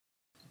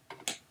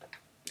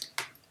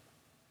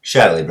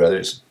Shadilay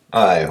brothers,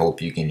 I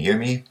hope you can hear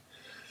me.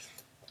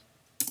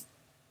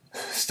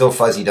 Still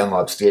fuzzy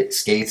Dunlop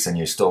skates and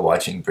you're still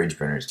watching Bridge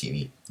Burners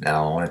TV.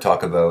 Now I want to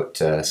talk about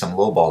some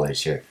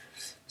lowballers here.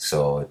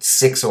 So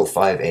it's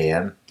 6:05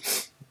 a.m.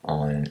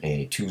 on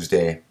a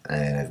Tuesday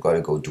and I've got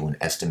to go do an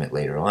estimate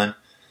later on.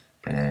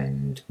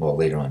 And, well,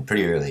 later on,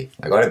 pretty early.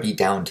 I got to be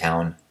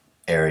downtown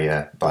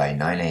area by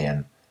 9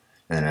 a.m.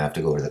 and then I have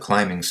to go to the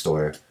climbing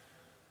store.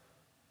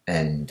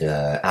 And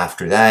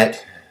after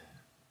that,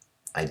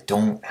 I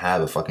don't have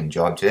a fucking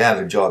job today. I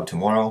have a job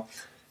tomorrow.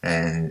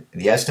 And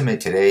the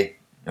estimate today,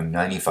 I'm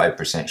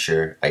 95%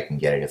 sure I can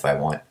get it if I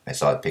want. I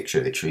saw a picture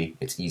of the tree.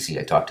 It's easy.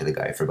 I talked to the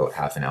guy for about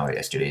half an hour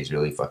yesterday. He's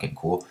really fucking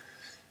cool.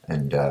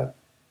 And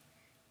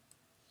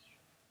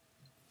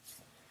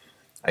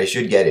I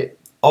should get it.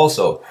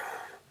 Also,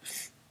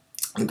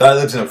 the guy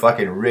lives in a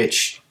fucking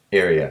rich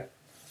area,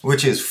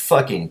 which is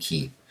fucking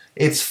key.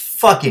 It's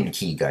fucking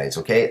key, guys,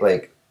 okay?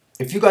 Like,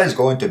 if you guys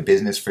go into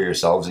business for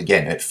yourselves,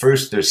 again, at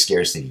first there's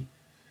scarcity.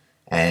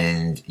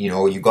 And, you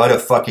know, you gotta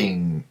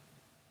fucking,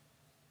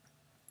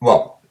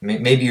 well,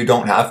 maybe you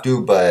don't have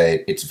to,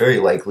 but it's very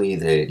likely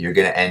that you're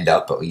gonna end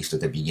up, at least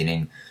at the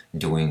beginning,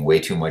 doing way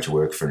too much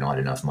work for not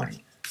enough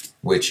money.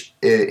 Which,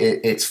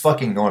 it's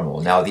fucking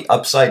normal. Now, the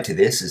upside to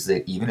this is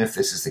that even if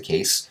this is the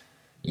case,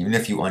 even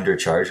if you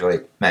undercharge,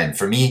 like, man,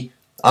 for me,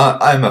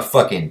 I'm a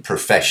fucking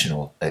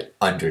professional at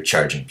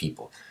undercharging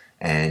people.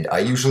 And I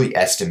usually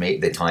estimate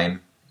the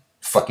time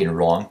fucking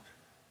wrong.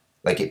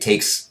 Like,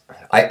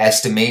 I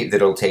estimate that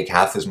it'll take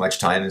half as much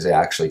time as it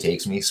actually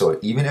takes me. So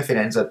even if it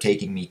ends up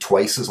taking me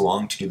twice as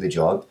long to do the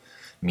job,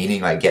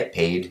 meaning I get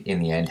paid in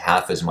the end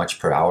half as much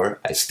per hour,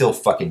 I still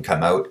fucking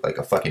come out like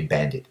a fucking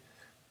bandit.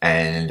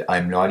 And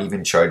I'm not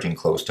even charging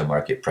close to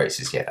market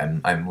prices yet.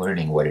 I'm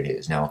learning what it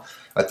is. Now,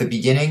 at the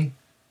beginning,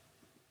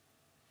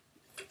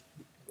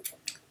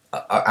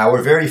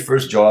 our very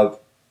first job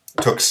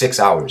took 6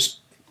 hours.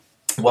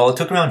 Well, it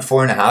took around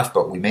 4.5,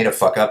 but we made a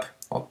fuck up,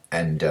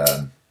 and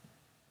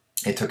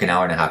it took 1.5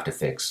 hours to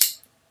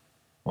fix.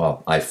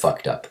 Well, I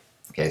fucked up.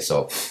 Okay,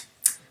 so,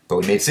 but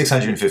we made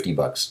 650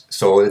 bucks.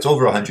 So it's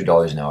over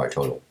 $100 an hour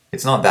total.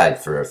 It's not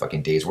bad for a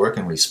fucking day's work,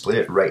 and we split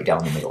it right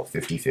down the middle,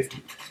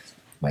 50-50.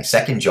 My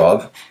second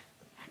job,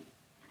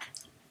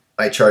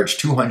 I charged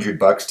 200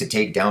 bucks to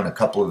take down a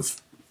couple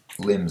of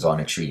limbs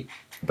on a tree,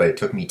 but it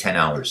took me 10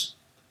 hours.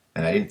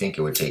 And I didn't think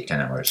it would take 10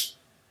 hours.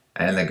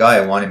 And the guy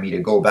wanted me to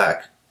go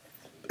back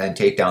and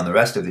take down the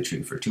rest of the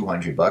tree for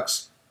 200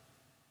 bucks.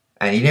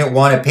 And he didn't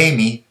want to pay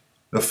me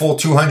the full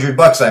 200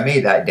 bucks I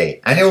made that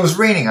day. And it was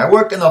raining. I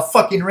worked in the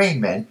fucking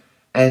rain, man.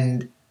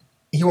 And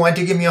he wanted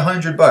to give me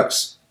 100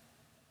 bucks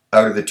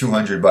out of the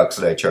 200 bucks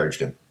that I charged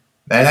him.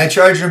 And I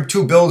charged him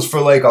 2 bills for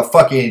like a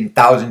fucking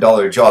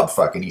 $1,000 job,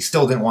 fucking. He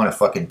still didn't want to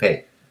fucking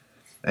pay.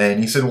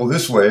 And he said, well,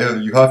 this way,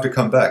 you have to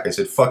come back. I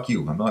said, fuck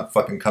you. I'm not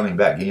fucking coming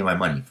back. Give me my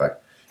money,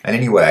 fuck. And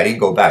anyway, I didn't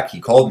go back.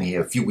 He called me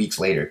a few weeks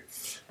later,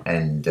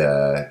 and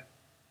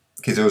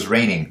because it was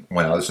raining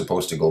when I was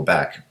supposed to go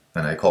back,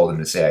 and I called him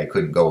to say I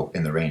couldn't go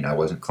in the rain. I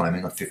wasn't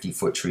climbing a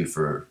 50-foot tree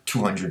for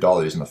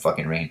 $200 in the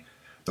fucking rain.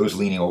 I was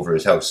leaning over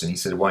his house, and he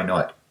said, why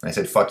not? And I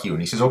said, fuck you.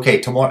 And he says, okay,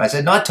 tomorrow. I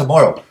said, not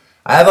tomorrow.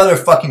 I have other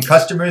fucking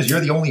customers. You're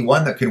the only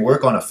one that can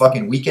work on a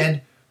fucking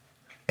weekend.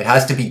 It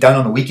has to be done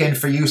on the weekend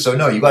for you, so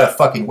no, you gotta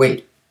fucking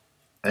wait.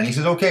 And he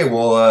says, okay,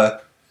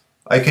 well,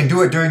 I can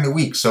do it during the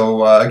week,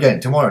 so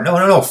again, tomorrow.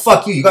 No,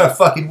 fuck you, you gotta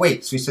fucking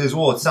wait. So he says,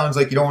 well, it sounds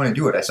like you don't want to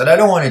do it. I said, I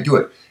don't want to do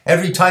it.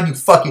 Every time you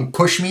fucking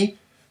push me,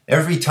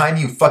 every time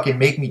you fucking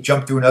make me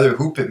jump through another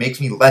hoop, it makes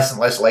me less and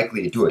less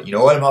likely to do it. You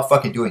know what? I'm not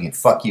fucking doing it.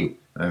 Fuck you.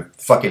 And I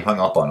fucking hung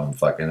up on him,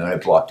 fucking, and I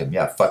blocked him.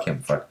 Yeah, fuck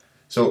him, fuck.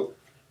 So,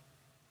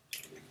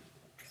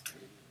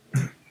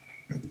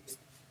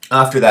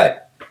 after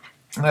that,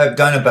 I've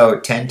done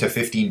about 10 to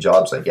 15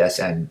 jobs, I guess,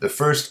 and at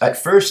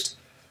first,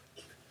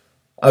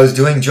 I was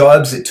doing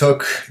jobs that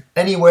took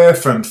anywhere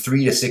from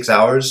 3 to 6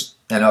 hours,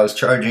 and I was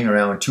charging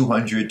around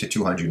 200 to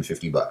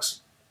 250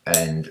 bucks.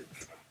 And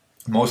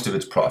most of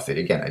it's profit.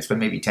 Again, I spend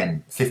maybe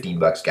 10, 15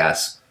 bucks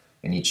gas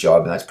in each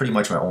job, and that's pretty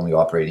much my only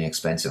operating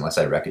expense unless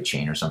I wreck a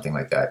chain or something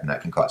like that, and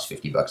that can cost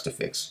 50 bucks to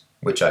fix,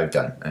 which I've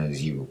done,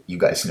 as you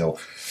guys know.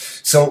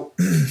 So,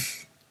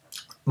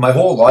 my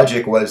whole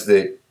logic was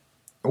that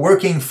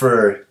working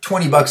for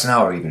 20 bucks an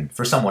hour even,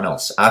 for someone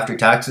else, after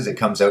taxes it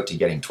comes out to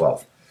getting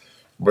 12.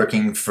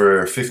 Working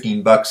for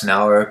 15 bucks an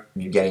hour,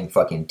 you're getting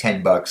fucking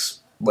 10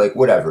 bucks, like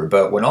whatever.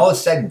 But when all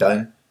is said and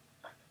done,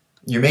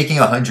 you're making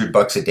 100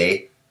 bucks a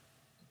day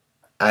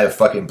at a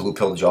fucking blue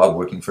pill job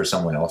working for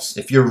someone else.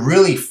 If you're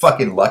really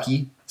fucking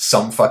lucky,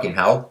 some fucking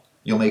how,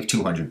 you'll make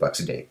 200 bucks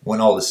a day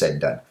when all is said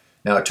and done.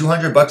 Now,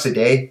 200 bucks a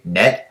day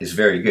net is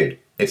very good.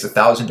 It's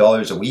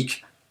 $1,000 a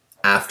week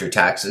after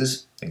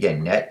taxes.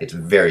 Again, net, it's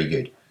very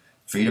good.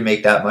 For you to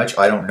make that much,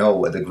 I don't know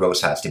what the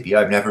gross has to be.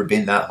 I've never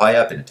been that high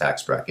up in a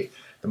tax bracket.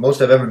 The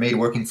most I've ever made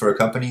working for a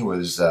company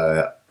was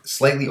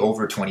slightly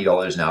over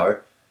 $20 an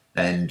hour.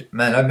 And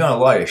man, I've done a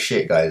lot of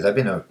shit, guys. I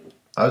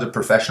was a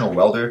professional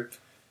welder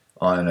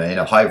in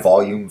a high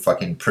volume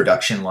fucking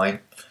production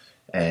line.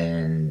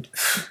 And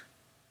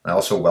I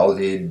also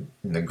welded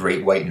in the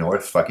Great White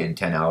North, fucking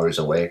 10 hours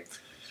away.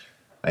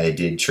 I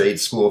did trade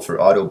school for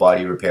auto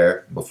body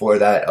repair. Before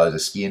that, I was a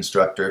ski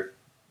instructor.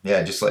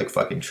 Yeah, just like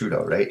fucking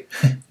Trudeau, right?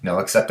 No,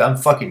 except I'm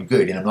fucking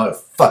good and I'm not a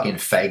fucking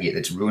faggot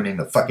that's ruining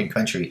the fucking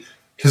country.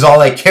 Because all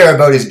I care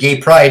about is gay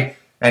pride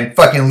and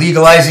fucking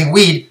legalizing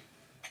weed.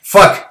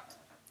 Fuck.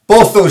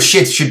 Both those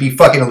shits should be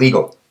fucking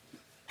illegal.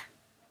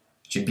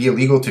 It should be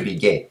illegal to be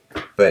gay.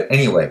 But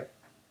anyway,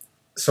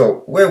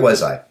 so where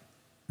was I?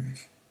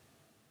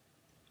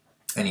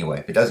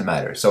 Anyway, it doesn't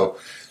matter. So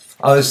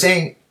I was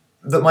saying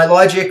that my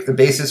logic, the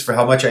basis for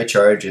how much I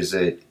charge is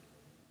that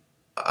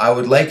I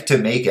would like to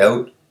make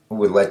out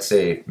with, let's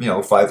say,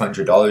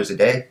 $500 a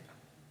day.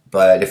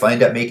 But if I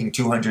end up making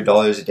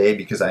 $200 a day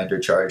because I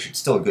undercharge, it's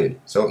still good.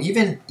 So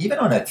even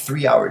on a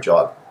 3-hour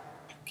job,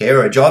 okay,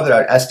 or a job that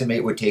I'd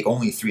estimate would take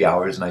only 3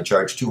 hours and I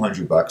charge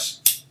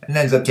 $200 and it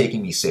ends up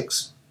taking me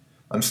 6.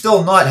 I'm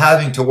still not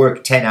having to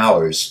work 10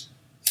 hours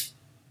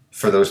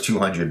for those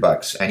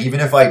 $200. And even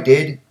if I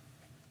did,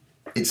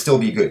 it'd still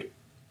be good.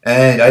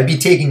 And I'd be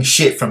taking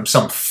shit from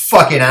some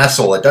fucking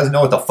asshole that doesn't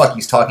know what the fuck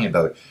he's talking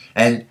about.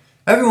 And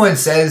everyone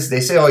says, they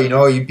say, oh,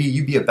 you'd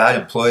be a bad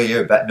employee.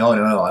 You're a bad. No.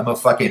 I'm a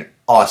fucking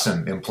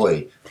awesome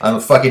employee. I'm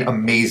a fucking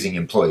amazing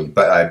employee.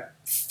 But I'm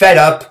fed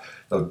up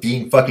of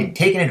being fucking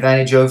taken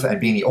advantage of and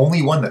being the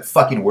only one that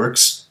fucking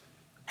works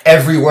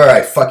everywhere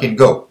I fucking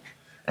go.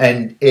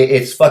 And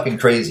it's fucking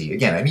crazy.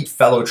 Again, I meet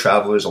fellow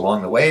travelers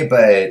along the way,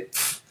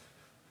 but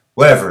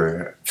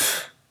whatever.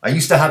 I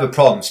used to have a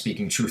problem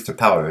speaking truth to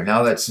power, and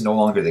now that's no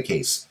longer the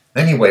case.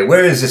 Anyway,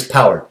 where is this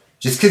power?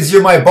 Just because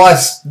you're my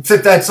boss,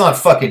 that's not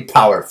fucking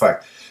power.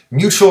 Fuck.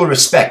 Mutual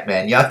respect,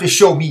 man. You have to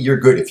show me you're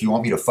good if you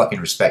want me to fucking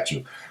respect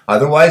you.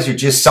 Otherwise, you're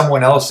just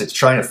someone else that's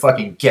trying to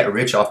fucking get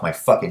rich off my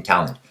fucking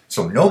talent.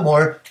 So no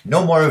more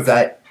of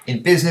that.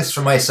 In business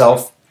for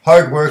myself,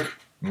 hard work,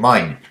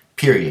 mine,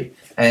 period.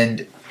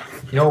 And,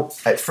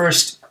 at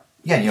first,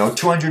 yeah,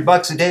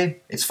 $200 a day,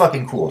 it's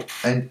fucking cool.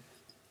 And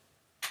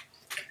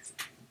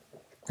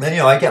then,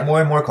 I get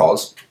more and more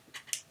calls.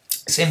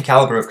 Same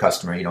caliber of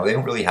customer, they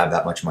don't really have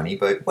that much money,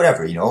 but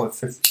whatever,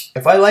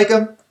 if I like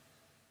them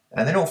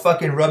and they don't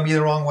fucking rub me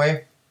the wrong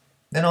way,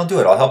 then I'll do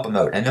it. I'll help them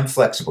out. And I'm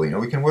flexible,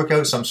 we can work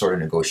out some sort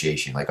of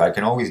negotiation. Like, I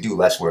can always do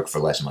less work for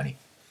less money.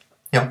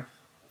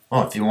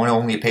 Oh, if you want to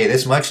only pay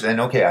this much, then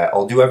okay,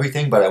 I'll do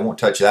everything, but I won't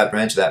touch that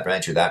branch,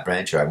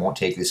 or I won't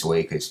take this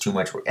away because it's too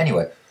much work.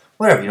 Anyway,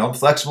 whatever, I'm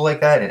flexible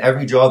like that, and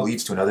every job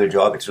leads to another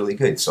job. It's really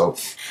good. So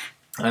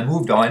I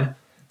moved on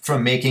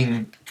from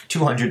making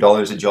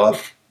 $200 a job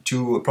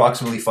to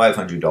approximately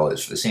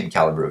 $500 for the same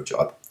caliber of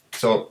job.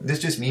 So this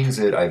just means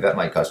that I vet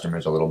my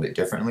customers a little bit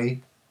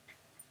differently.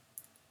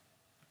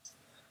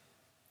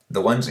 The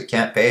ones that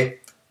can't pay,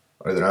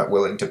 or they're not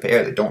willing to pay,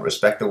 or that don't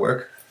respect the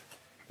work.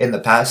 In the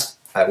past,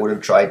 I would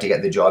have tried to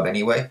get the job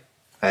anyway,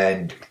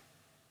 and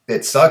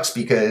it sucks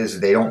because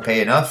they don't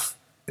pay enough.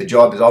 The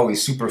job is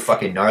always super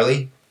fucking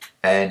gnarly,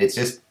 and it's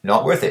just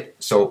not worth it.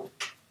 So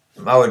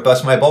I would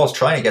bust my balls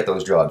trying to get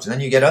those jobs. And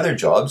then you get other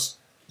jobs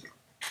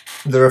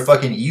that are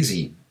fucking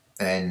easy,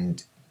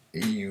 and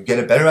you get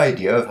a better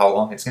idea of how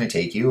long it's going to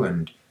take you.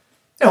 And,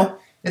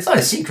 it's not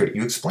a secret.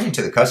 You explain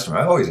to the customer.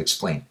 I always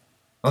explain.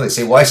 Oh, they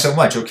say, why so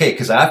much? Okay,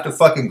 because I have to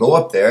fucking go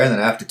up there, and then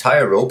I have to tie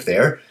a rope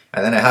there,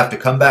 and then I have to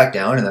come back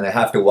down, and then I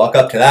have to walk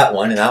up to that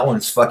one, and that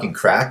one's fucking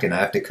cracked, and I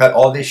have to cut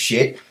all this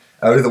shit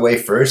out of the way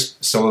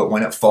first so that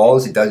when it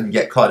falls, it doesn't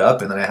get caught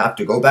up, and then I have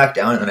to go back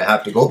down, and then I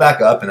have to go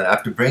back up, and then I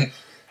have to bring...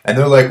 And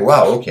they're like,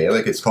 wow, okay,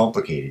 like, it's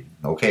complicated.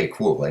 Okay,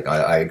 cool, like,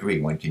 I agree,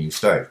 when can you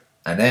start?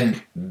 And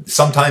then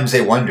sometimes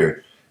they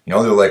wonder, they're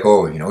like,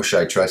 oh,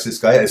 should I trust this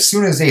guy? As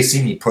soon as they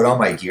see me put on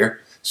my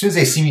gear, as soon as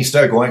they see me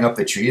start going up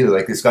the tree, they're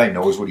like, this guy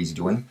knows what he's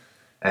doing.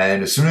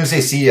 And as soon as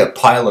they see a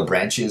pile of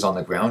branches on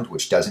the ground,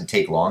 which doesn't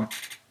take long,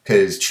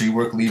 because tree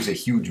work leaves a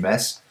huge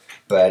mess,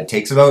 but it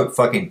takes about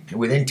fucking,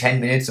 within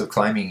 10 minutes of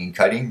climbing and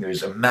cutting,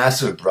 there's a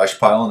massive brush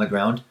pile on the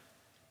ground.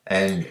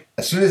 And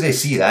as soon as they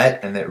see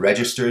that, and it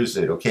registers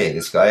that, okay,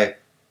 this guy,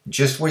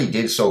 just what he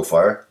did so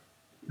far,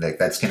 like,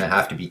 that's going to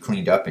have to be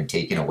cleaned up and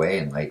taken away,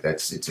 and, like,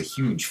 it's a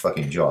huge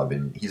fucking job,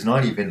 and he's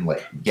not even,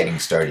 like, getting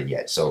started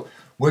yet. So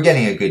we're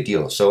getting a good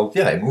deal. So,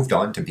 yeah, I moved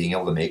on to being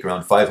able to make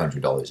around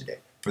 $500 a day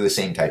for the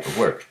same type of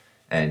work,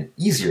 and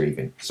easier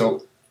even.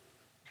 So,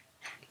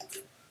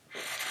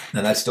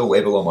 and that's still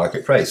way below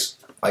market price.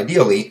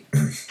 Ideally,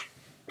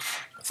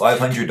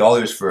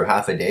 $500 for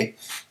half a day,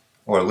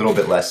 or a little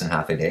bit less than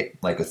half a day,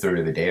 like a third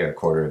of a day or a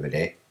quarter of a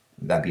day,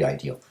 that'd be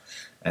ideal.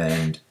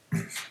 And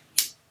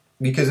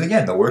because,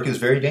 again, the work is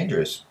very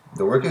dangerous.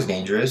 The work is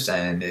dangerous,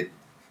 and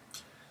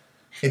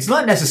it's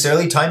not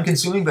necessarily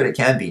time-consuming, but it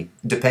can be.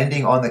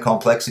 Depending on the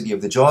complexity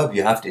of the job,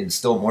 you have to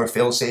instill more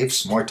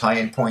fail-safes, more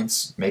tie-in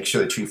points, make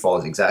sure the tree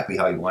falls exactly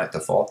how you want it to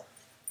fall.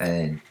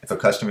 And if a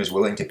customer is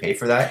willing to pay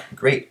for that,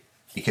 great.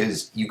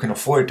 Because you can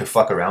afford to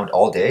fuck around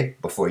all day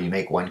before you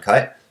make one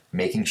cut,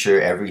 making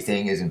sure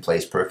everything is in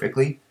place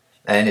perfectly.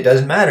 And it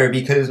doesn't matter,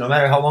 because no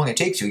matter how long it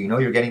takes you,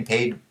 you're getting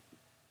paid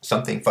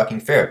something fucking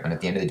fair. And at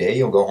the end of the day,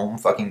 you'll go home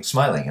fucking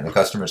smiling and the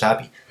customer's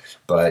happy.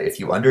 But if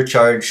you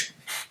undercharge,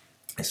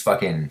 it's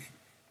fucking...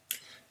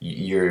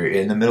 you're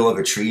in the middle of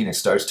a tree and it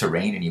starts to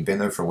rain and you've been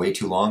there for way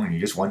too long and you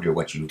just wonder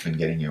what you've been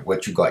getting,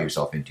 what you got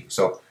yourself into.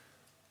 So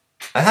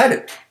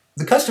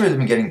the customers have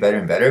been getting better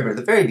and better, but at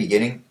the very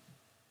beginning,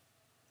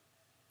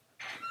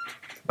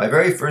 my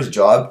very first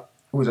job,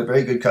 who was a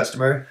very good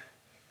customer,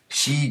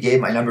 she gave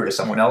my number to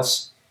someone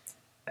else,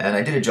 and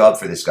I did a job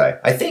for this guy.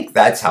 I think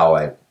that's how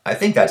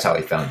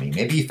he found me.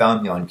 Maybe he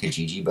found me on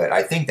Kijiji, but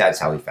I think that's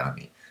how he found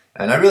me.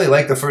 And I really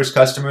liked the first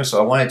customer, so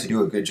I wanted to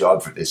do a good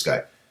job for this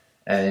guy.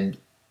 And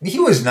he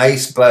was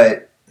nice,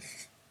 but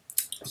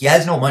he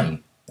has no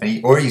money,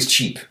 or he's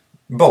cheap.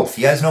 Both.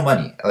 He has no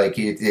money. Like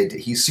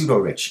he's pseudo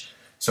rich.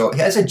 So he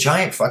has a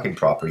giant fucking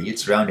property.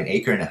 It's around 1.5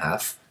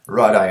 acres.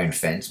 Wrought iron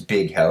fence,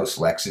 big house,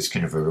 Lexus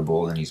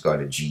convertible, and he's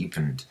got a Jeep,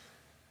 and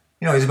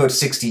he's about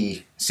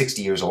 60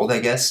 years old, I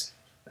guess.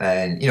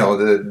 And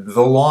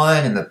the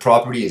lawn and the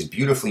property is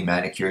beautifully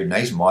manicured,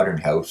 nice modern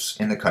house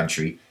in the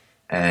country,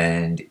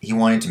 and he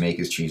wanted to make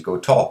his trees go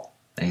tall.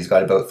 And he's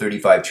got about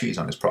 35 trees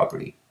on his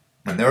property.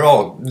 And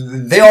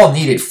they all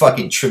needed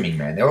fucking trimming,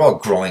 man. They were all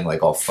growing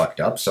like all fucked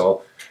up.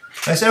 So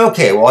I said,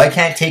 okay, well, I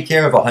can't take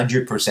care of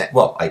 100%.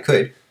 Well, I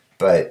could,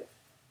 but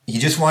he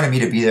just wanted me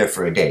to be there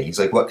for a day. He's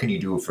like, what can you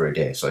do for a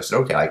day? So I said,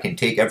 okay, I can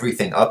take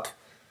everything up,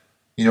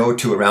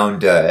 to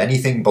around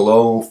anything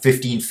below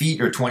 15 feet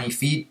or 20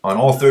 feet on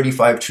all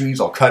 35 trees.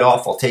 I'll cut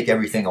off, I'll take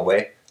everything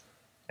away.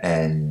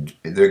 And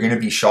they're going to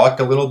be shocked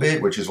a little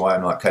bit, which is why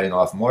I'm not cutting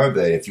off more.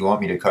 But if you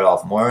want me to cut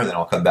off more, then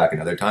I'll come back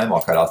another time.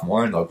 I'll cut off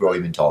more and they'll grow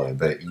even taller.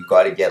 But you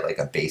got to get like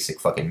a basic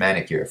fucking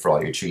manicure for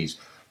all your trees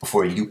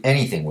before you do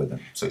anything with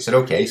them. So he said,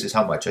 okay. He says,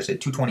 how much? I said,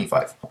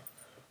 $225.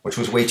 Which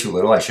was way too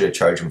little. I should have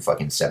charged him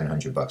fucking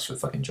 $700 for the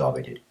fucking job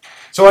I did.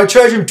 So I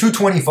charged him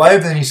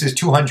 $225, then he says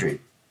 $200.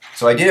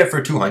 So I did it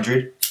for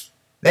 $200.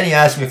 Then he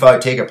asked me if I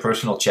would take a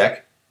personal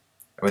check.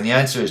 When the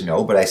answer is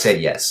no, but I said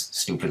yes,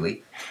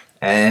 stupidly.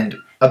 And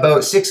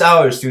about 6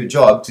 hours through the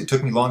job, 'cause it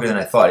took me longer than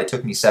I thought. It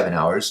took me 7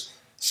 hours.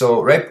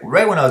 So right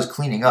when I was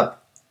cleaning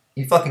up,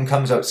 he fucking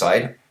comes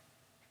outside.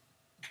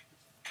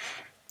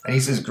 And he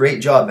says,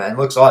 great job, man.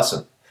 Looks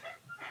awesome.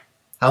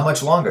 How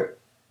much longer?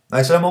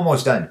 I said, I'm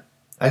almost done.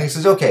 And he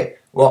says, okay,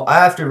 well, I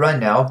have to run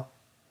now.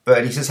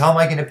 But he says, how am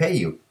I going to pay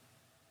you?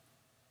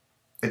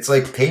 It's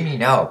like, pay me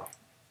now.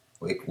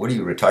 Like, what are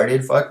you,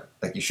 retarded? Fuck.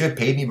 Like, you should have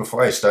paid me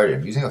before I started.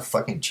 I'm using a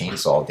fucking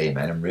chainsaw all day,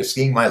 man. I'm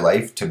risking my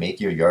life to make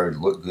your yard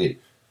look good.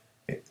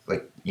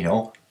 Like,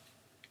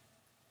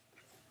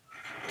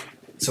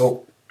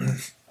 So,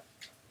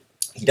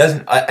 he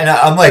doesn't,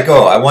 I'm like,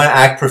 oh, I want to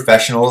act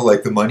professional.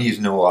 Like, the money is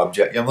no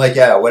object. I'm like,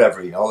 yeah,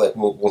 whatever, like,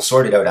 we'll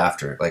sort it out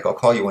after. Like, I'll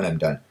call you when I'm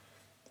done.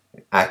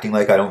 Acting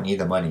like I don't need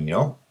the money,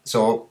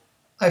 So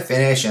I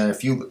finish, and a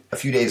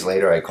few days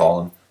later, I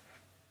call him.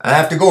 And I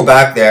have to go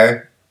back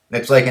there.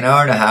 It's like 1.5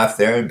 hours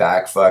there and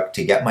back,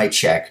 to get my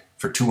check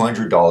for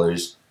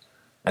 $200.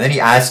 And then he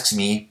asks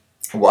me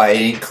why I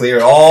didn't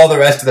clear all the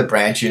rest of the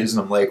branches.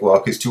 And I'm like, well,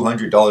 because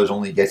 $200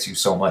 only gets you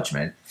so much,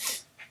 man.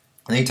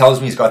 And he tells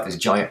me he's got this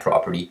giant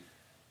property.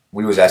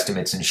 We was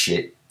estimates and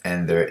shit.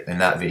 And they're in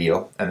that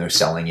video, and they're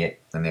selling it,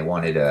 and they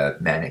wanted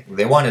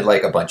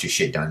like a bunch of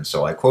shit done.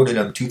 So I quoted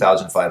him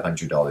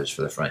 $2,500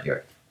 for the front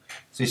yard.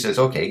 So he says,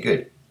 okay, good.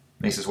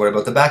 And he says, what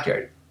about the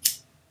backyard?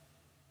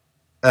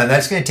 And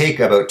that's going to take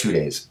about 2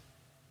 days,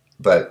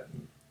 but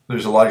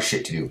there's a lot of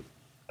shit to do,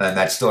 and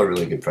that's still a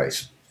really good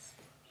price.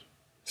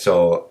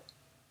 So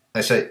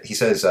he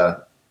says,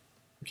 can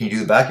you do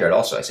the backyard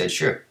also? I said,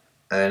 sure.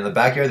 And in the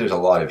backyard, there's a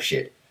lot of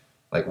shit,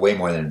 like way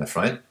more than in the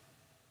front.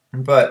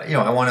 But,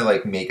 I want to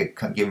like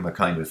give him a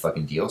kind of a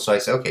fucking deal. So I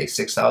said, okay,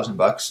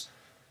 $6,000.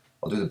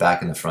 I'll do the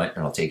back and the front,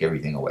 and I'll take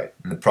everything away.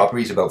 And the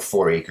property's about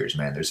 4 acres,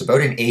 man. There's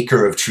about 1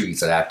 acre of trees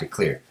that I have to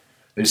clear.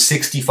 There's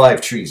 65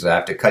 trees that I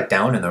have to cut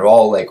down, and they're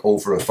all like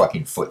over a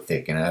fucking foot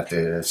thick. And I have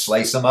to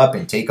slice them up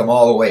and take them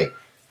all away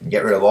and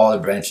get rid of all the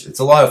branches. It's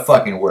a lot of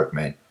fucking work,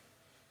 man.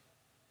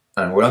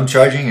 And what I'm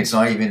charging, it's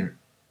not even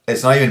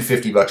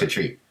 $50 a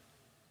tree.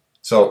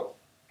 So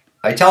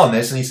I tell him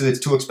this, and he says it's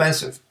too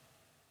expensive.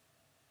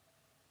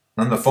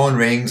 And the phone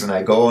rings, and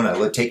I go and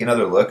I take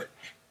another look.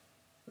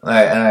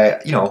 I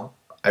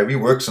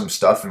rework some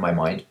stuff in my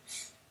mind,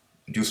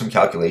 do some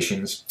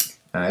calculations,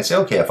 and I say,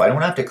 okay, if I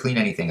don't have to clean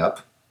anything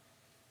up,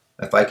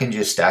 if I can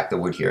just stack the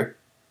wood here,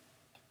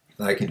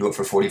 then I can do it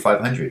for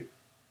 $4,500.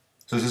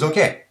 So he says,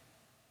 okay.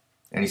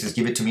 And he says,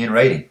 give it to me in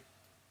writing.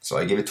 So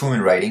I give it to him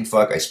in writing.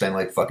 I spend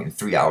like fucking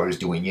 3 hours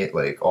doing it,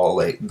 like all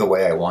like the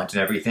way I want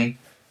and everything.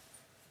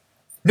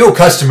 No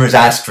customers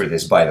ask for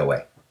this, by the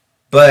way.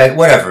 But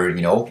whatever,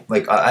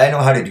 like I know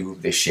how to do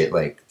this shit.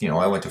 Like,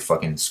 I went to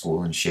fucking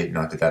school and shit.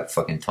 Not that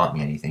fucking taught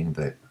me anything,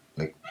 but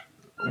like,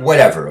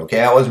 whatever,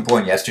 okay? I wasn't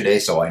born yesterday,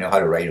 so I know how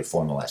to write a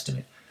formal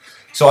estimate.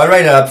 So I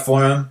write it up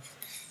for him,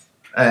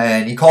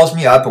 and he calls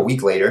me up a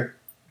week later,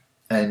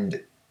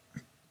 and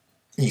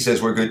he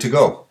says, we're good to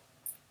go.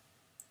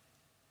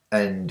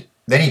 And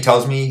then he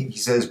tells me, he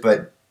says,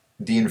 but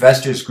the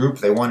investors group,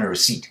 they want a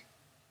receipt.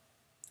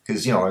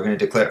 Because, we're going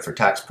to declare it for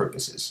tax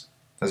purposes.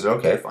 I said,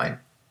 okay, fine.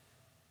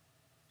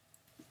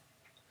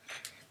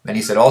 Then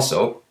he said,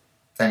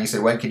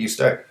 when can you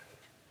start?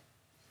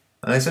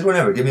 And I said,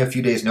 whatever, give me a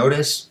few days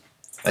notice.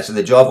 I said,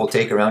 the job will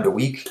take around a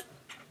week,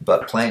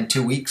 but plan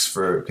 2 weeks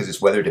because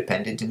it's weather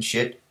dependent and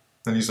shit.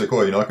 And he's like,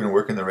 oh, you're not going to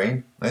work in the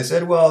rain? I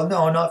said, well,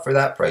 no, not for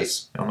that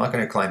price. I'm not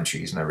going to climb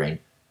trees in the rain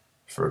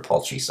for a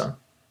paltry sum.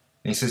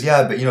 And he says,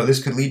 yeah, but,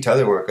 this could lead to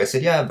other work. I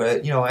said, yeah,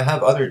 but, I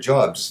have other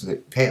jobs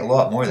that pay a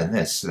lot more than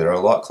this, that are a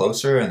lot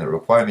closer and that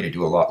require me to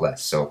do a lot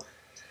less. So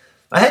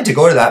I had to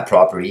go to that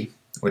property,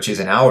 which is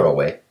an hour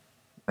away,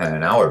 and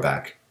an hour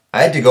back.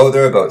 I had to go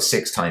there about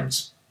 6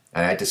 times.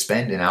 I had to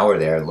spend an hour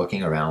there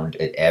looking around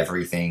at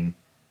everything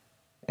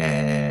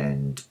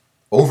and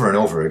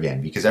over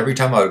again, because every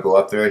time I would go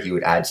up there, he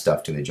would add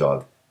stuff to the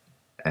job.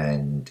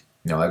 And,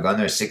 I've gone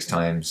there 6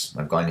 times.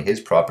 I've gone to his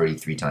property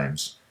 3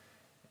 times.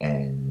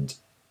 And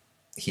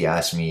he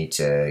asked me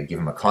to give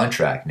him a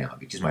contract now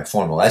because my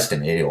formal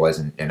estimate, it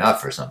wasn't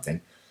enough or something.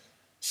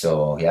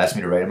 So he asked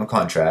me to write him a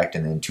contract,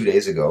 and then 2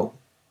 days ago,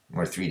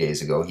 or 3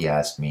 days ago, he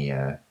asked me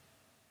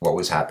what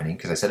was happening,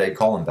 because I said I'd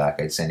call him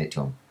back, I'd send it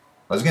to him.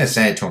 I was going to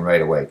send it to him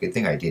right away. Good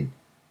thing I didn't,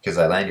 because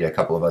I landed a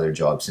couple of other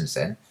jobs since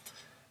then.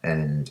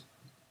 And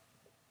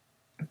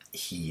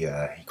he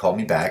called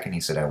me back, and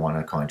he said, I want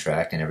a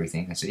contract and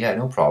everything. I said, yeah,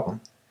 no problem.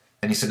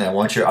 And he said, I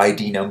want your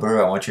ID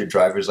number, I want your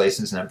driver's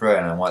license number,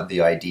 and I want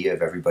the ID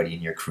of everybody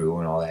in your crew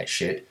and all that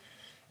shit.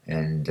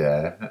 And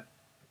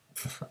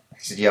he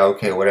said, yeah,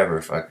 okay,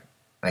 whatever.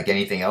 Like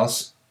anything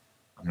else?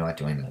 I'm not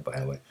doing that, by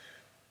the way.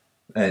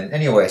 And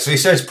anyway, so he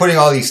starts putting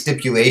all these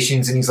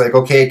stipulations, and he's like,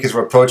 okay, because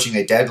we're approaching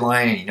a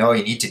deadline, and you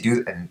need to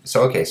do... And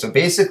so, okay, so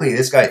basically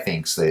this guy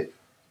thinks that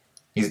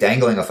he's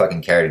dangling a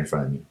fucking carrot in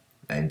front of me.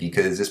 And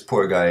because this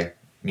poor guy,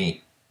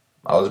 me,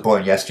 I was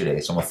born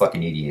yesterday, so I'm a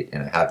fucking idiot,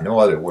 and I have no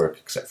other work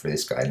except for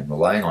this guy, and I'm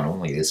relying on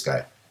only this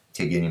guy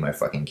to give me my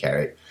fucking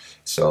carrot.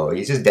 So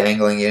he's just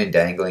dangling it and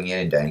dangling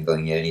it and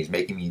dangling it, and he's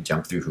making me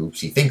jump through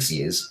hoops. He thinks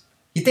he is.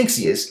 He thinks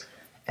he is.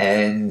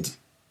 And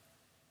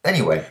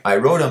anyway, I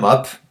wrote him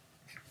up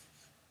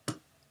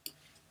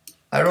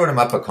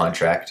a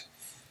contract,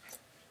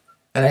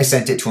 and I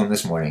sent it to him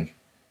this morning,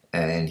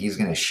 and he's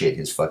going to shit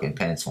his fucking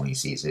pants when he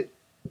sees it,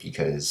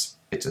 because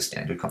it's a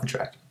standard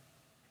contract.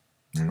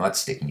 I'm not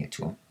sticking it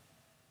to him.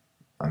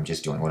 I'm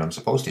just doing what I'm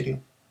supposed to do.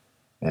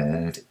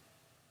 And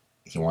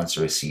he wants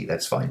a receipt,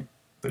 that's fine.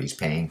 But he's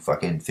paying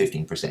fucking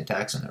 15%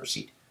 tax on the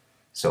receipt.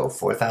 So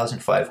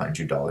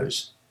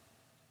 $4,500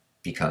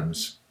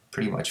 becomes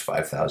pretty much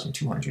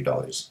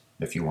 $5,200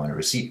 if you want a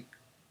receipt.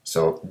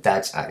 So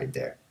that's added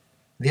there.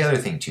 The other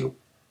thing too,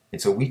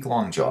 it's a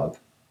week-long job.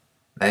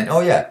 And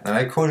oh yeah, and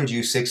I quoted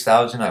you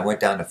 $6,000, I went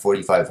down to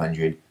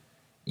 $4,500,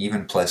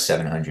 even plus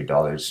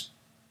 $700.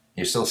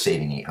 You're still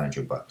saving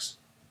 $800.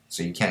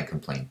 So you can't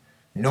complain.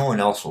 No one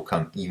else will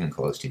come even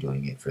close to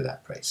doing it for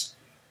that price.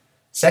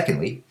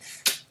 Secondly,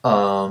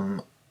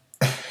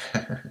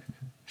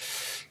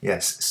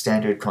 yes,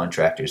 standard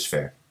contractor's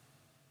fare.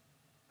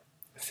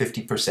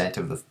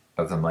 50%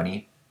 of the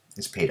money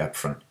is paid up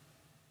front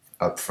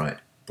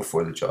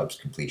before the job's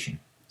completion.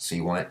 So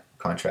you want a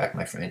contract,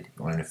 my friend?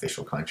 You want an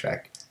official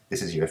contract?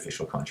 This is your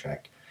official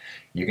contract.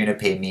 You're going to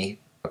pay me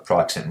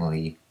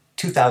approximately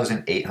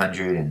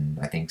 $2,800 and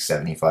I think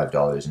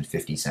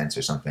 $75.50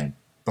 or something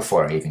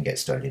before I even get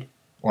started,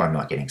 or I'm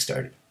not getting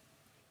started.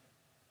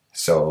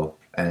 So,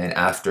 and then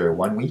after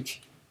 1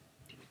 week,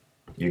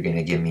 you're going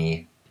to give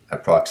me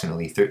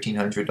approximately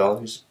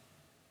 $1,300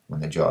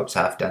 when the job's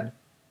half done.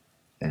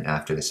 And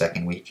after the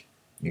second week,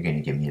 you're going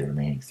to give me the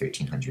remaining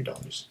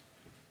 $1,300.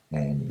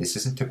 And this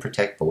isn't to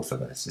protect both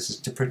of us. This is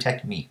to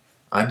protect me.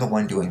 I'm the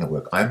one doing the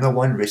work. I'm the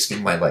one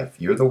risking my life.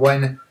 You're the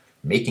one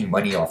making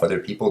money off other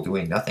people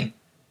doing nothing.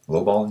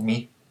 Lowballing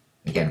me,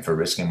 again, for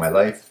risking my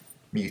life.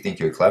 You think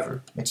you're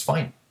clever. It's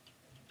fine.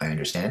 I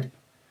understand.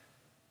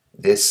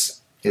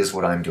 This is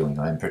what I'm doing.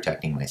 I'm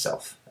protecting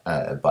myself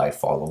by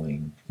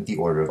following the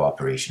order of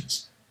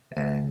operations.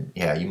 And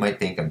yeah, you might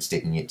think I'm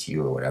sticking it to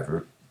you or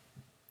whatever.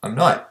 I'm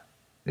not.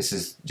 This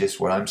is just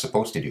what I'm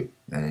supposed to do.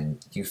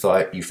 And you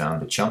thought you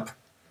found a chump.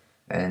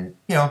 And,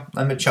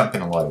 I'm a chump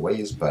in a lot of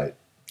ways, but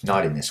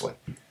not in this way.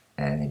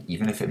 And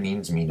even if it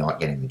means me not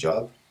getting the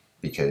job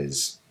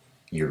because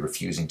you're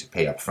refusing to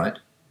pay up front,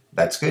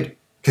 that's good.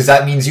 Because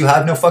that means you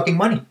have no fucking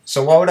money.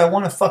 So why would I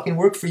want to fucking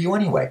work for you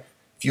anyway?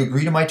 If you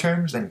agree to my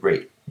terms, then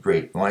great.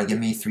 Great. You want to give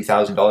me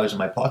 $3,000 in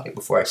my pocket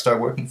before I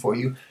start working for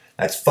you?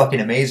 That's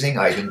fucking amazing.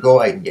 I can go.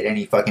 I can get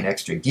any fucking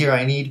extra gear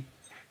I need.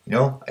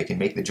 I can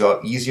make the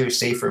job easier,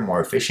 safer, more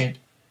efficient.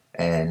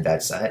 And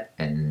that's that.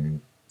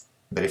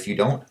 But if you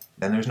don't,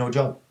 then there's no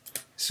job.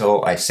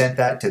 So I sent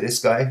that to this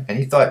guy, and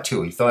he thought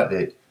too. He thought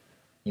that,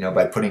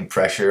 by putting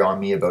pressure on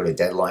me about a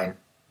deadline,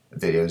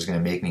 that it was going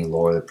to make me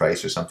lower the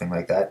price or something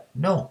like that.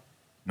 No.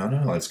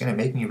 No. It's going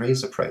to make me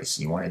raise the price.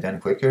 You want it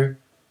done quicker?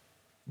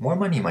 More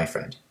money, my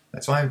friend.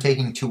 That's why I'm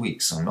taking 2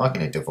 weeks. I'm not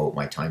going to devote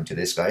my time to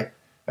this guy.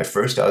 At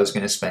first, I was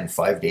going to spend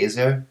 5 days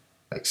there,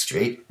 like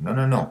straight.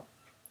 No.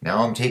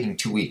 Now I'm taking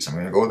 2 weeks. I'm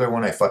going to go there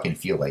when I fucking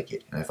feel like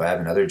it. And if I have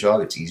another job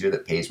that's easier,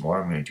 that pays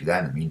more, I'm going to do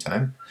that in the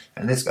meantime.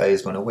 And this guy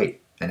is going to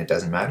wait. And it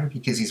doesn't matter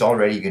because he's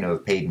already going to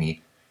have paid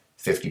me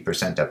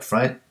 50% up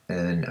front and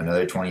then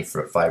another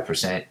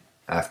 25%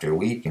 after a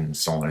week, and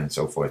so on and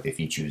so forth if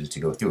he chooses to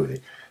go through with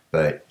it.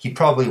 But he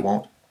probably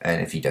won't,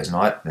 and if he does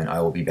not, then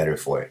I will be better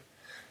for it.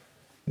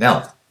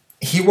 Now,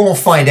 he won't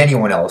find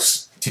anyone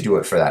else to do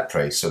it for that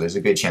price, so there's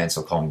a good chance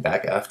he'll call me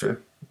back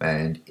after.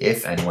 And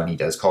if and when he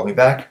does call me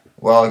back,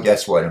 well,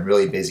 guess what? I'm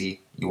really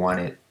busy. You want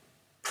it?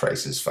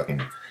 Price is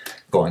fucking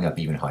going up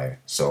even higher.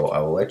 So I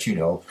will let you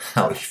know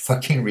how he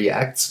fucking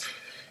reacts.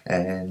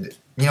 And,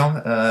 you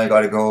know, I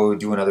gotta go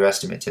do another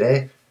estimate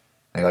today.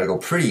 I gotta go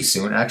pretty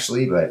soon,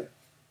 actually, but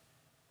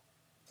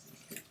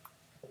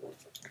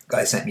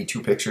guy sent me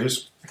 2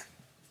 pictures.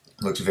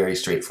 Looks very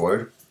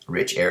straightforward.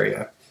 Rich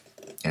area.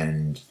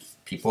 And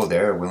people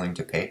there are willing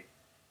to pay.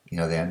 You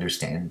know, they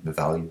understand the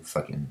value of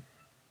fucking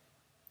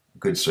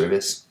good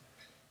service.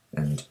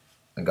 And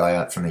a guy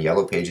up from the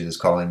Yellow Pages is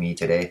calling me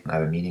today. I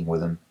have a meeting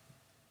with him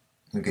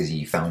because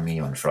he found me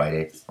on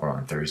Friday or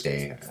on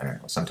Thursday, I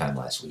don't know, sometime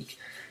last week.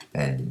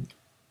 And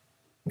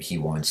he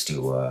wants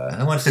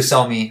to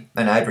sell me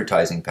an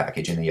advertising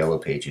package in the Yellow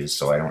Pages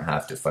so I don't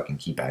have to fucking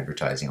keep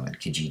advertising on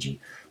Kijiji,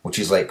 which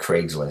is like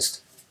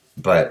Craigslist.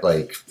 But,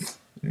 like,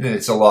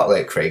 it's a lot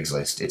like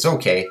Craigslist. It's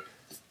okay.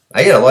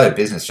 I get a lot of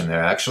business from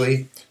there,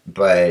 actually,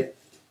 but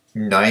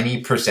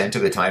 90%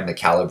 of the time the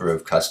caliber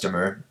of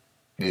customer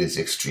is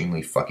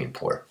extremely fucking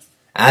poor.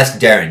 Ask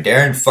Darren.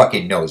 Darren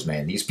fucking knows,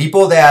 man. These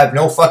people, they have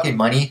no fucking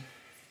money.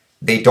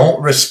 They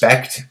don't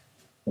respect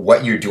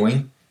what you're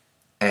doing.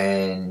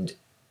 And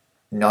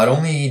not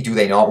only do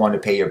they not want to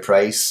pay your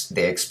price,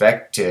 they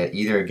expect to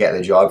either get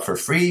the job for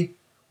free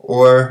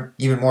or,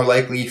 even more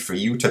likely, for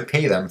you to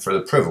pay them for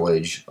the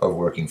privilege of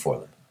working for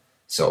them.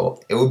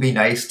 So it would be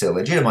nice to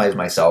legitimize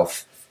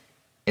myself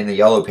in the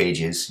Yellow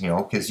Pages, you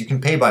know, because you can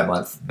pay by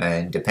month,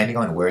 and depending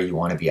on where you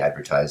want to be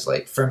advertised.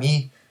 Like, for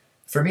me,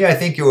 I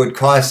think it would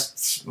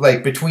cost,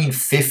 like, between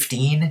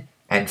 $15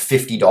 and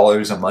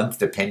 $50 a month,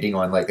 depending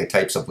on, like, the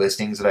types of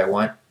listings that I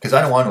want, because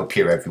I don't want to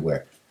appear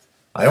everywhere.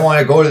 I don't want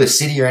to go to the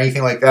city or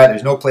anything like that.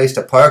 There's no place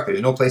to park. There's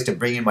no place to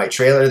bring in my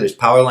trailer. There's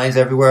power lines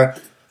everywhere.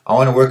 I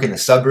want to work in the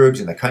suburbs,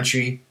 in the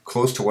country,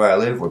 close to where I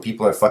live, where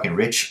people are fucking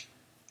rich.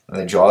 And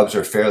the jobs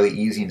are fairly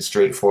easy and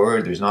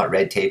straightforward. There's not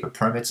red tape or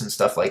permits and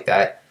stuff like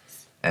that.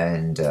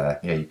 And,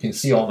 yeah, you can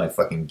see all my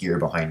fucking gear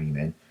behind me,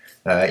 man.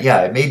 Yeah,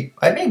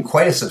 I made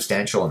quite a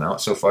substantial amount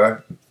so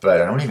far,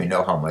 but I don't even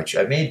know how much.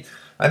 I made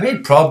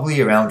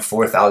probably around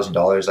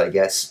 $4,000, I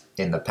guess,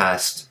 in the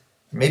past,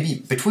 maybe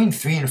between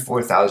 $3,000 and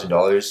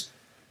 $4,000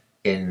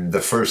 in the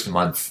first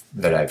month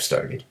that I've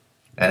started.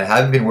 And I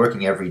haven't been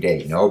working every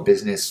day. You know,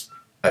 business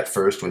at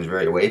first was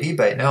very wavy,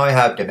 but now I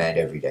have demand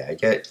every day.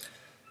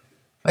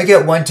 I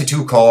get 1 to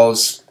 2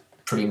 calls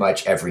pretty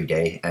much every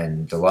day,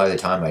 and a lot of the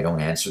time I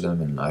don't answer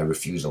them, and I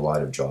refuse a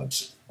lot of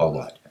jobs, a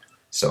lot.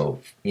 So,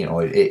 you know,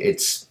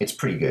 it's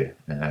pretty good.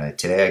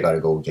 Today I gotta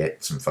go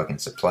get some fucking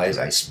supplies.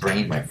 I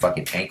sprained my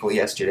fucking ankle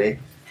yesterday.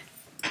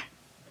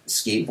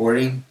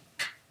 Skateboarding.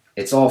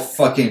 It's all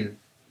fucking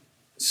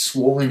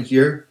swollen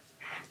here.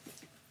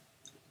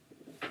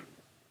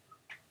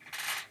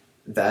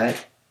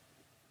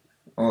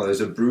 Oh,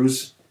 there's a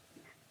bruise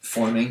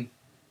forming.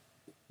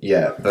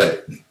 Yeah,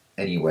 but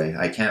anyway,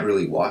 I can't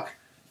really walk.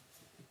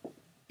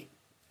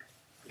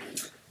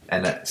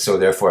 And so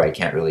therefore I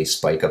can't really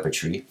spike up a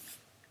tree.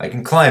 I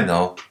can climb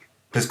though,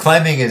 because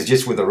climbing is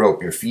just with a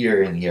rope. Your feet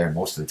are in the air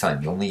most of the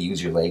time. You only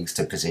use your legs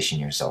to position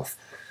yourself.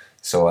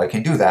 So I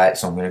can do that.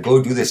 So I'm going to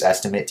go do this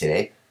estimate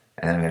today,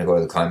 and I'm going to go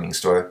to the climbing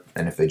store.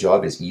 And if the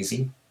job is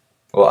easy,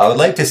 well, I would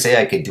like to say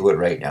I could do it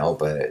right now,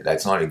 but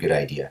that's not a good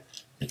idea,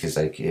 because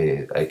I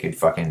could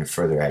fucking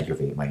further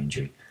aggravate my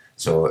injury.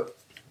 So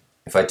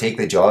if I take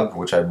the job,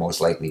 which I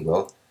most likely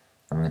will,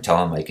 I'm going to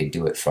tell him I could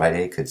do it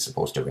Friday because it's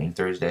supposed to rain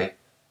Thursday.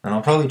 And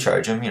I'll probably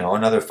charge him, you know,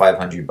 another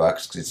 $500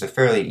 because it's a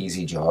fairly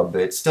easy job, but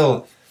it's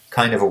still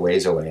kind of a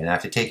ways away, and I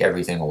have to take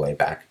everything away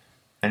back.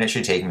 And it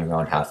should take me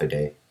around half a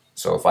day.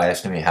 So if I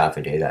estimate half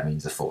a day, that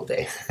means a full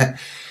day.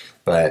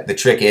 But the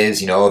trick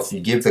is, you know, if you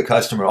give the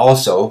customer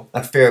also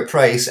a fair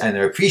price and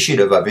they're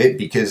appreciative of it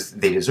because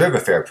they deserve a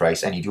fair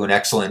price and you do an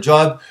excellent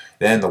job,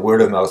 then the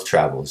word of mouth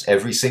travels.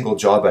 Every single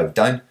job I've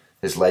done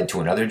has led to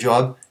another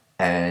job,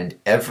 and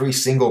every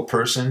single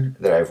person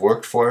that I've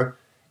worked for,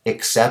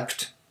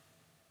 except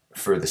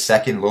for the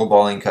second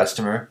lowballing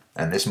customer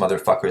and this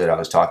motherfucker that I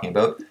was talking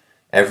about,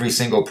 every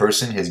single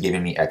person has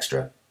given me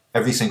extra.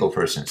 Every single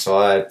person. So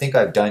I think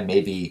I've done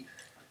maybe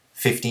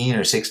 15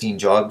 or 16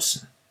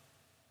 jobs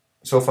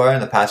so far in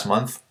the past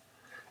month,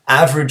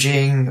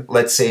 averaging,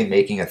 let's say,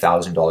 making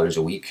 $1,000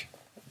 a week,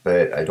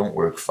 but I don't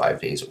work 5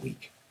 days a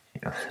week.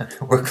 You know,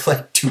 I work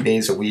like 2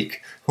 days a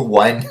week,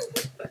 one,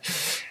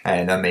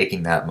 and I'm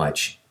making that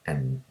much.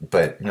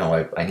 But you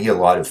know, I need a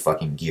lot of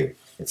fucking gear.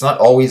 It's not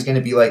always going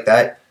to be like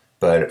that,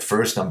 but at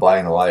first I'm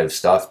buying a lot of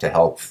stuff to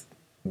help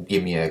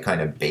give me a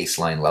kind of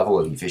baseline level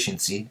of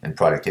efficiency and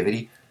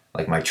productivity,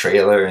 like my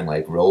trailer and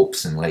like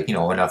ropes and like, you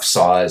know, enough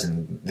saws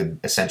and the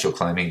essential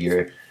climbing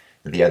gear.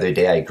 The other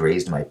day I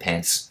grazed my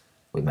pants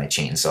with my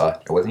chainsaw.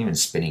 I wasn't even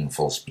spinning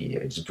full speed.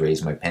 I just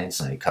grazed my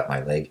pants and I cut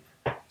my leg.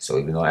 So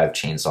even though I have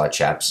chainsaw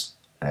chaps,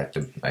 I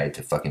had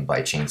to fucking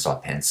buy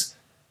chainsaw pants.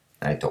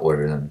 I had to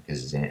order them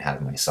because they didn't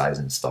have my size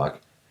in stock.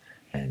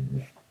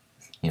 And,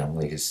 you know,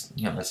 like, it's,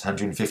 you know, that's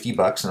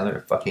 $150,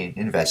 another fucking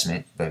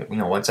investment. But, you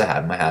know, once I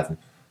have them, I have them.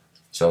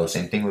 So,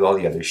 same thing with all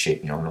the other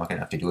shit, you know, I'm not going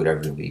to have to do it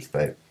every week.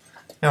 But,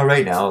 you know,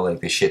 right now, like,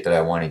 the shit that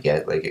I want to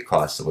get, like, it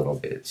costs a little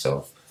bit.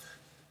 So,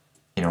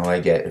 you know, I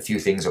get a few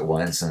things at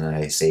once, and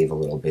I save a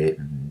little bit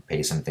and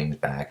pay some things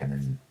back, and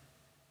then,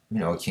 you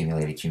know,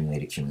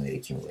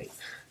 accumulate.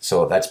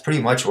 So that's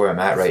pretty much where I'm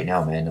at right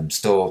now, man. I'm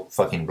still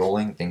fucking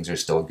rolling. Things are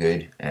still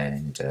good.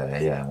 And,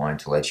 yeah, I wanted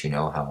to let you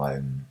know how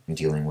I'm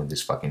dealing with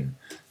this fucking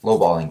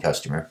lowballing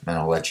customer. And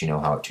I'll let you know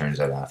how it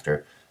turns out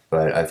after.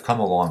 But I've come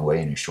a long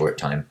way in a short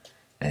time.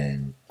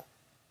 And,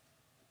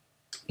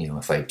 you know,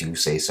 if I do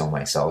say so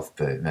myself,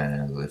 but,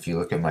 man, if you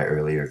look at my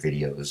earlier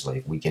videos,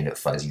 like Weekend at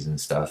Fuzzy's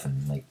and stuff,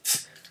 and, like,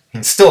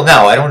 and still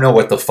now, I don't know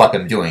what the fuck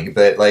I'm doing.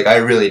 But, like, I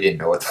really didn't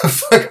know what the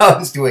fuck I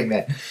was doing,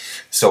 man.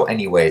 So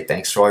anyway,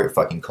 thanks for all your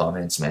fucking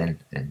comments, man,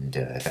 and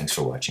thanks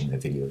for watching the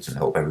videos, and I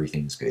hope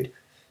everything's good.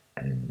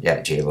 And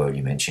yeah, J-Lo,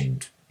 you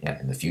mentioned, yeah,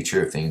 in the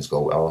future, if things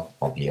go well,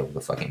 I'll be able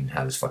to fucking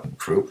have his fucking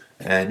crew.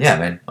 And yeah,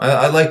 man,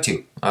 I'd like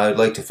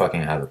to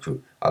fucking have a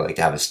crew. I'd like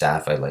to have a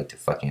staff. I'd like to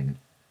fucking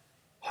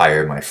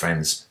hire my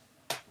friends,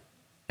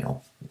 you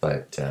know,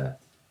 but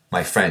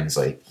my friends,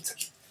 like,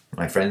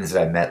 my friends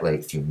that I met,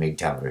 like, through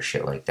MGTOW or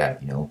shit like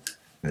that, you know,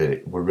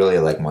 that were really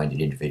like-minded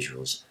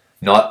individuals.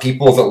 Not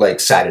people that, like,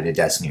 sat at a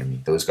desk near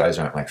me. Those guys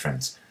aren't my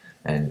friends.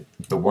 And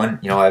the one,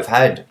 you know, I've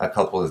had a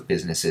couple of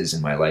businesses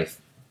in my life,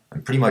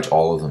 and pretty much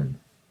all of them,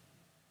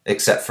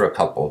 except for a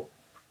couple,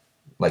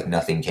 like,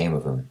 nothing came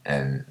of them.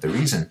 And the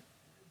reason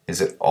is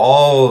that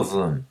all of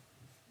them,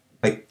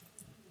 like,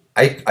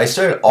 I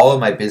started all of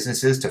my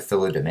businesses to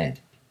fill a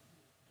demand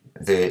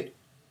that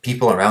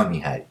people around me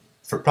had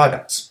for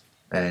products.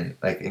 And,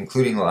 like,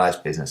 including the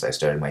last business, I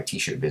started my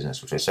t-shirt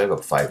business, which I started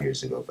about 5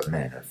 years ago. But,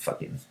 man,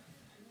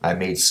 I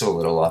made so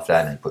little off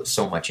that, and I put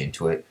so much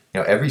into it.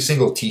 You know, every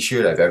single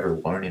t-shirt I've ever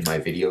worn in my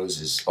videos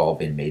has all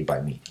been made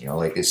by me. You know,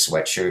 like this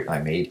sweatshirt I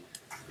made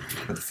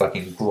with the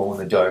fucking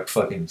glow-in-the-dark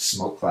fucking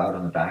smoke cloud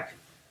on the back.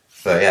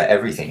 But yeah,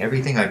 everything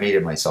I made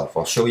it myself.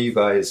 I'll show you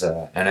guys,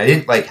 and I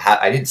didn't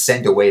I didn't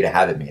send away to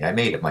have it made. I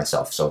made it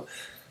myself. So,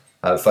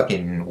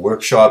 fucking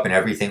workshop and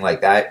everything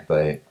like that.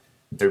 But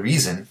the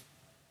reason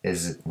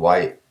is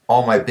why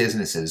all my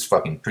businesses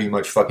fucking pretty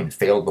much fucking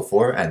failed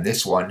before, and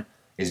this one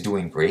is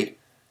doing great.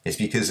 Is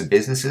because the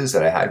businesses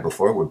that I had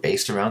before were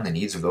based around the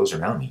needs of those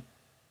around me.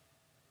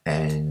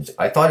 And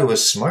I thought it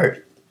was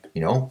smart,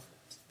 you know.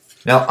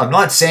 Now, I'm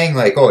not saying,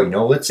 like, oh, you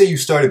know, let's say you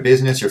start a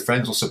business, your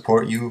friends will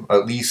support you,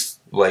 at least,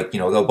 like, you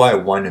know, they'll buy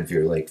one of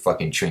your, like,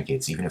 fucking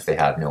trinkets, even if they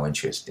have no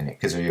interest in it,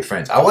 because they're your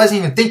friends. I wasn't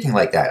even thinking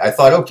like that. I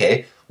thought,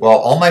 okay, well,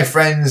 all my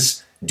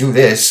friends do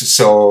this,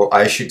 so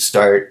I should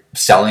start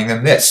selling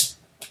them this,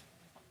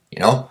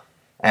 you know.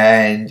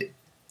 And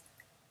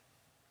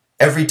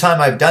every time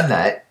I've done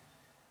that,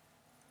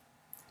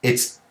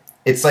 it's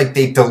like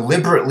they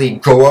deliberately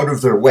go out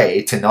of their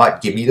way to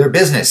not give me their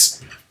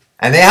business.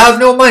 And they have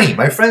no money.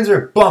 My friends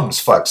are bums,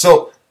 fuck.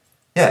 So,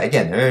 yeah,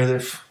 again,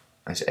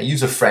 I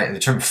use the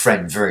term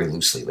friend very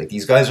loosely. Like,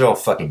 these guys are all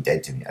fucking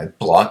dead to me. I've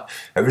blocked,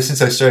 ever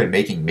since I started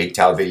making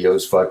MGTOW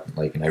videos, fuck,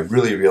 like, and I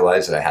really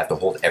realized that I have to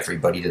hold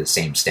everybody to the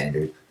same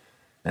standard.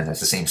 And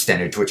that's the same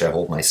standard to which I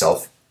hold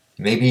myself.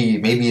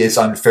 Maybe it's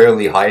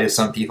unfairly high to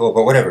some people,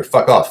 but whatever,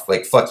 fuck off.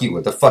 Like, fuck you.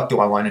 What the fuck do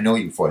I want to know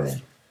you for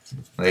then?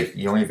 Like,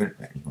 you don't even,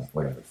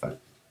 whatever, fuck.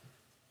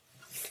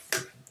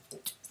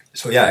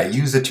 So yeah, I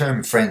use the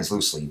term friends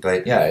loosely,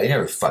 but yeah, they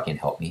never fucking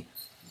helped me.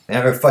 They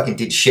never fucking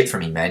did shit for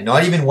me, man.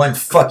 Not even one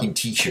fucking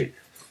t-shirt.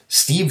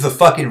 Steve the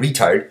fucking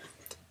retard,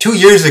 2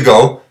 years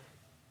ago,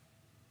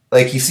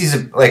 like, he sees,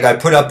 like, I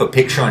put up a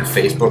picture on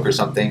Facebook or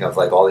something of,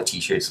 like, all the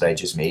t-shirts that I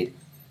just made.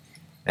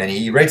 And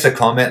he writes a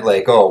comment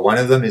like, oh, one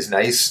of them is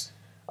nice.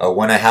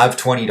 When I have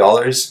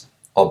 $20,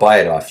 I'll buy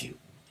it off you.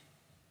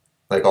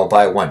 Like, I'll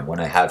buy one when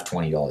I have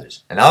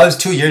 $20. And that was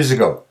 2 years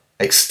ago.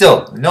 Like,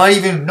 still, not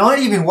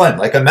even one.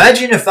 Like,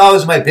 imagine if that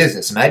was my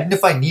business. Imagine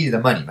if I needed the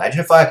money. Imagine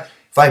if I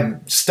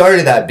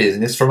started that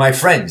business for my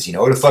friends, you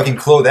know, to fucking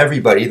clothe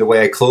everybody the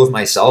way I clothe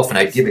myself, and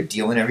I'd give a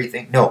deal and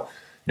everything. No,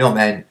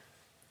 man.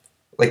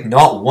 Like,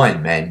 not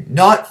one, man.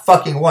 Not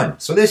fucking one.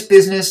 So this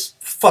business,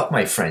 fuck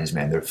my friends,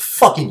 man. They're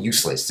fucking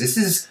useless. This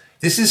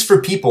is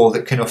for people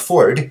that can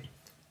afford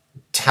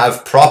to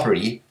have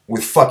property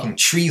with fucking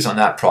trees on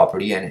that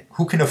property, and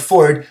who can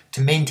afford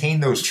to maintain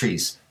those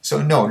trees. So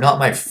no, not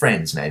my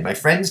friends, man. My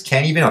friends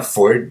can't even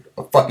afford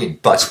a fucking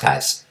bus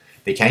pass.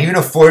 They can't even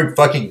afford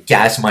fucking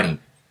gas money,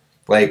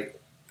 like,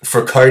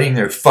 for carting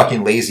their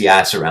fucking lazy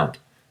ass around.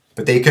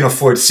 But they can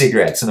afford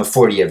cigarettes and a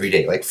 40 every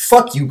day. Like,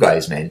 fuck you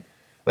guys, man.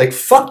 Like,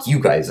 fuck you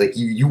guys. Like,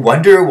 you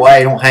wonder why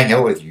I don't hang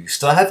out with you. You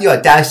still have the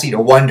audacity to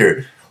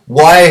wonder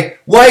why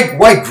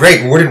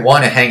Greg wouldn't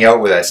want to hang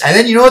out with us. And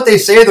then you know what they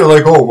say? They're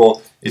like, oh,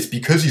 well, it's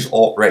because he's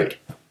alt-right.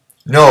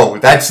 No,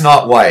 that's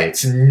not why.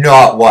 It's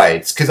not why.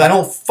 It's because I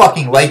don't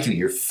fucking like you.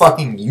 You're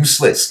fucking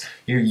useless.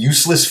 You're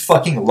useless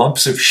fucking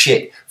lumps of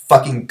shit.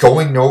 Fucking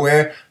going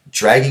nowhere,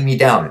 dragging me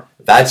down.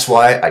 That's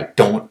why I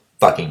don't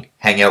fucking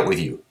hang out with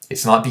you.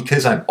 It's not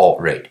because I'm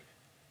alt-right.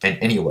 And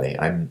anyway,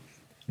 I'm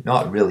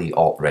not really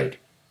alt-right.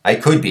 I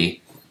could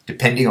be,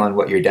 depending on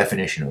what your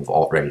definition of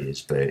alt-right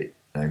is, but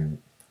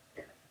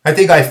I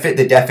think I fit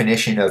the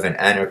definition of an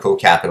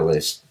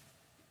anarcho-capitalist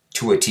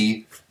to a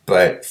T,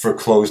 but for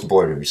closed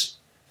borders.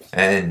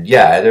 And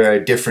yeah, there are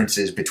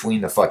differences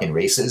between the fucking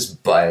races,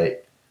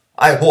 but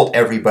I hold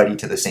everybody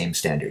to the same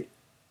standard.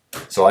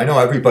 So I know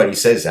everybody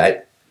says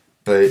that,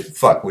 but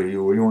fuck, what do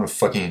you want to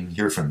fucking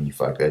hear from me?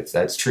 Fuck,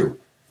 that's true.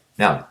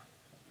 Now,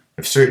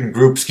 if certain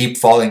groups keep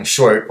falling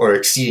short or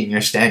exceeding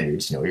your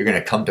standards, you know, you're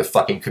gonna come to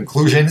fucking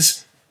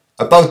conclusions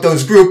about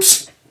those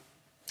groups.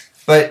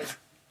 But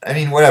I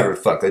mean, whatever.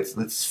 Fuck,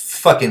 let's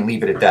fucking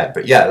leave it at that.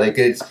 But yeah, like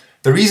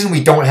the reason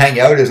we don't hang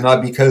out is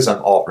not because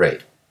I'm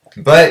alt-right.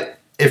 But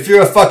if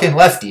you're a fucking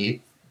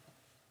lefty,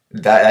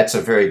 that's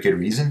a very good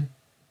reason.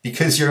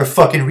 Because you're a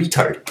fucking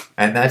retard.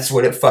 And that's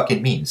what it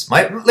fucking means.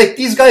 Like,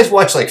 these guys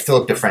watch, like,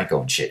 Philip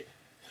DeFranco and shit.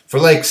 For,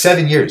 like,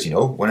 7 years, you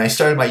know? When I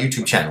started my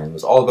YouTube channel, it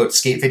was all about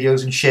skate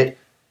videos and shit.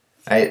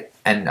 And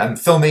I'm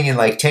filming in,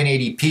 like,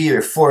 1080p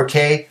or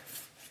 4K.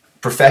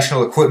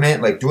 Professional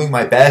equipment, like, doing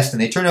my best.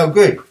 And they turn out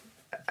good.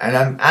 And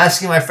I'm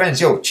asking my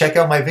friends, yo, check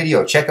out my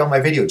video. Check out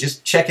my video.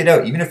 Just check it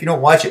out. Even if you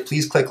don't watch it,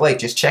 please click like.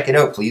 Just check it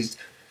out, please.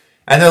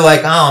 And they're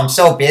like, oh, I'm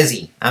so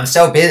busy. I'm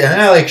so busy. And then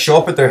I like show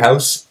up at their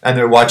house and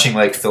they're watching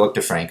like Philip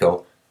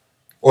DeFranco.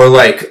 Or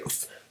like,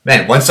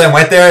 man, once I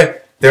went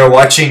there, they were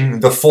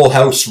watching the Full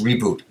House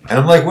reboot. And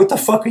I'm like, what the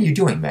fuck are you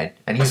doing, man?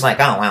 And he's like,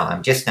 oh, well,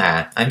 I'm just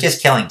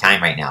killing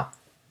time right now.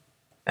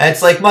 And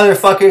it's like,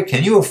 motherfucker,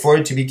 can you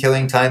afford to be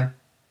killing time?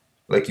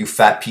 Like, you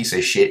fat piece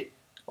of shit.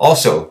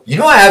 Also, you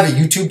know I have a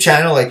YouTube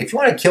channel. Like, if you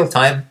want to kill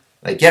time,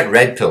 like, get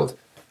red pilled.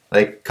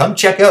 Like, come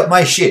check out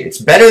my shit. It's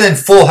better than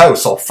Full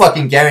House. I'll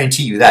fucking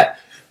guarantee you that.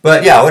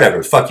 But yeah,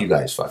 whatever. Fuck you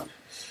guys. Fuck.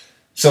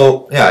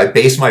 So, yeah, I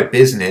base my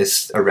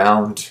business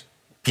around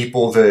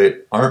people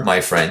that aren't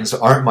my friends,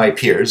 aren't my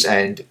peers,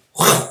 and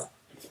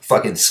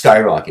fucking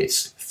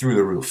skyrockets through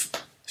the roof.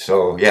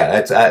 So,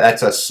 yeah,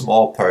 that's a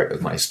small part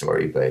of my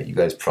story, but you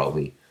guys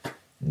probably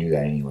knew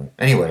that anyway.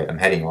 Anyway, I'm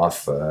heading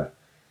off.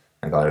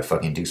 I gotta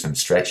fucking do some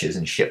stretches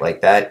and shit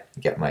like that,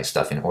 get my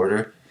stuff in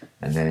order,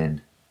 and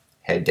then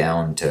head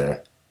down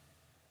to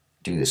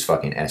do this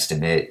fucking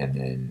estimate, and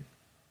then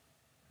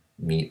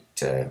we'll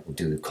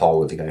do the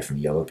call with the guy from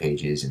Yellow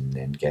Pages, and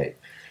then get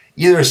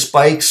either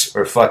spikes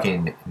or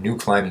fucking new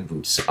climbing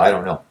boots. I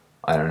don't know.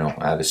 I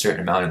have a certain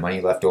amount of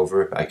money left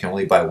over. I can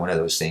only buy one of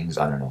those things.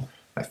 I don't know.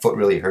 My foot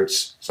really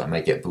hurts, so I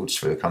might get boots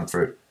for the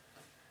comfort.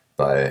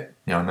 But,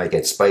 you know, I might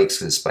get spikes,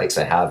 because the spikes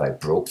I have, I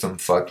broke them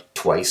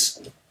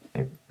twice.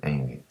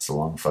 Anyway, it's a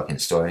long fucking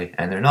story.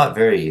 And they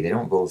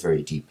don't go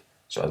very deep.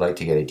 So I'd like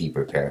to get a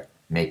deeper pair.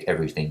 Make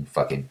everything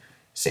fucking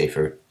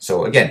safer.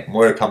 So again,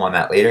 more to come on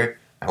that later.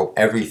 I hope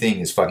everything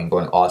is fucking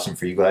going awesome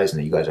for you guys and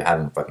that you guys are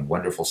having a fucking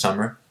wonderful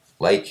summer.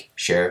 Like,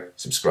 share,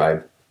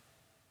 subscribe.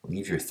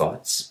 Leave your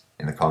thoughts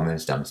in the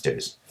comments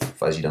downstairs.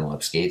 Fuzzy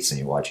Dunlop Skates and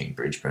you're watching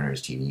Bridge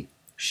Burners TV.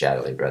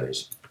 Shadilay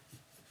Brothers.